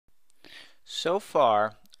So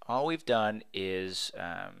far, all we've done is,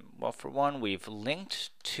 well, for one, we've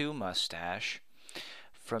linked to Mustache.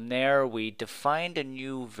 From there, we defined a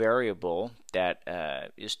new variable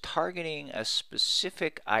that is targeting a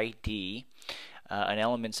specific ID, an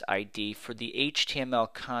element's ID for the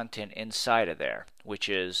HTML content inside of there, which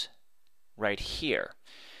is right here.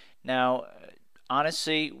 Now,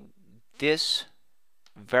 honestly, this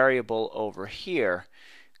variable over here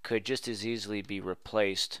could just as easily be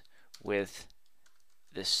replaced with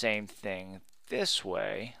the same thing this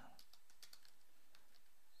way.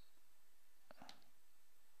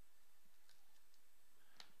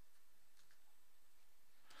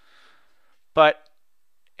 But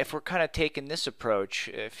if we're kind of taking this approach,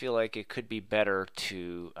 I feel like it could be better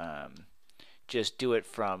to just do it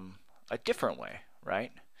from a different way,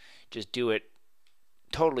 right? Just do it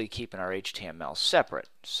totally keeping our HTML separate.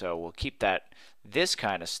 So we'll keep this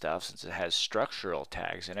kind of stuff, since it has structural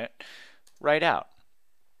tags in it, right out.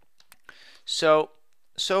 So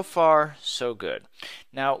far, so good.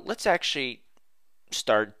 Now let's actually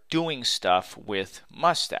start doing stuff with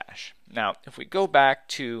Mustache. Now, if we go back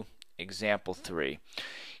to example 3,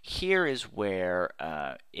 here is where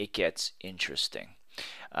it gets interesting.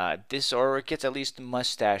 It gets at least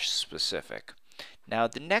Mustache specific. Now,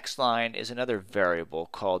 the next line is another variable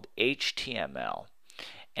called HTML,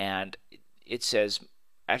 and it says,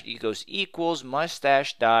 it goes equals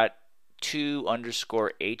mustache dot to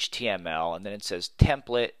underscore HTML, and then it says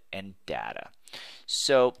template and data.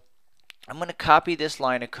 So I'm going to copy this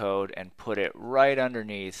line of code and put it right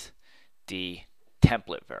underneath the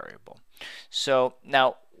template variable. So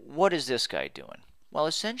now, what is this guy doing? Well,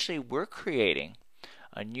 essentially, we're creating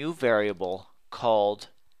a new variable called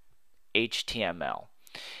HTML.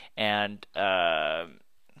 And why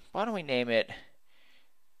don't we name it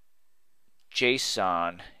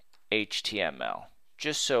JSonHtml,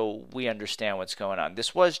 just so we understand what's going on.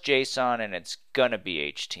 This was JSON and it's gonna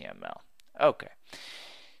be HTML. Okay,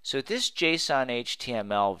 so this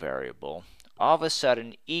JSonHtml variable all of a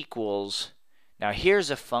sudden equals, now here's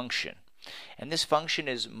a function, and this function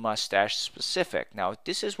is Mustache specific. Now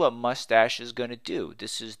this is what Mustache is going to do.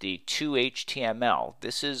 This is the toHTML.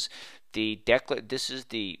 This is the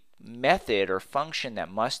method or function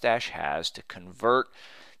that Mustache has to convert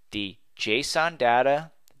the JSON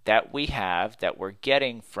data that we have, that we're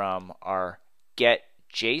getting from our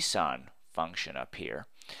getJSON function up here,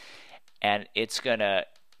 and it's going to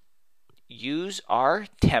use our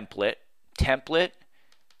template.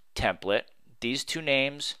 These two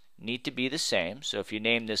names need to be the same. So if you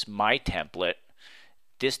name this my template,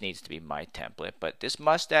 this needs to be my template. But this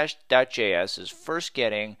Mustache.js is first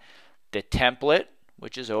getting the template,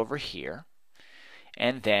 which is over here,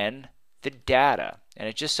 and then the data. And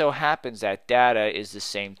it just so happens that data is the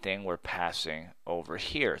same thing we're passing over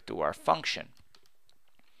here through our function.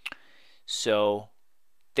 So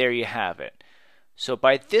there you have it. So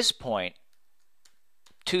by this point,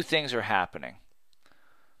 two things are happening.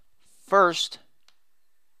 First,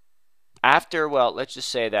 let's just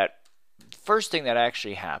say that first thing that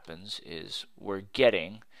actually happens is we're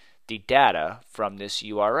getting the data from this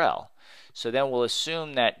URL. So then we'll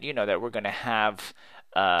assume that, that we're going to have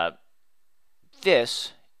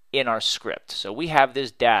this in our script. So we have this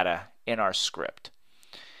data in our script.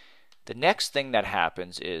 The next thing that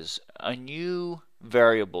happens is a new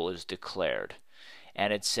variable is declared,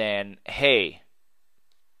 and it's saying, hey,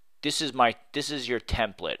 this is your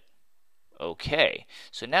template. Okay,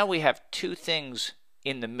 so now we have two things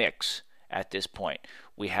in the mix at this point.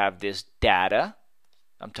 We have this data,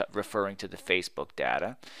 I'm referring to the Facebook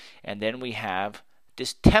data, and then we have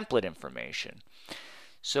this template information.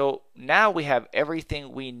 So now we have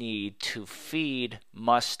everything we need to feed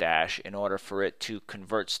Mustache in order for it to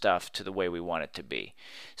convert stuff to the way we want it to be.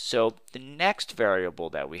 So the next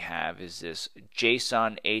variable that we have is this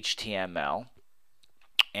JSonHtml,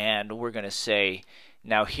 and we're going to say,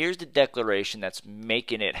 now here's the declaration that's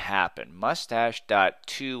making it happen,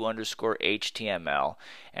 mustache.to underscore HTML,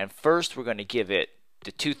 and first we're going to give it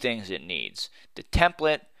the two things it needs, the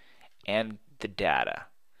template and the data.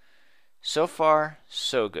 So far,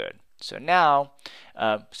 so good. So now,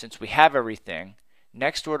 since we have everything,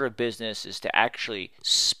 next order of business is to actually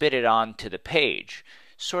spit it onto the page.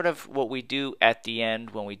 Sort of what we do at the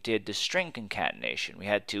end when we did the string concatenation. We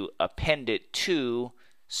had to append it to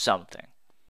something.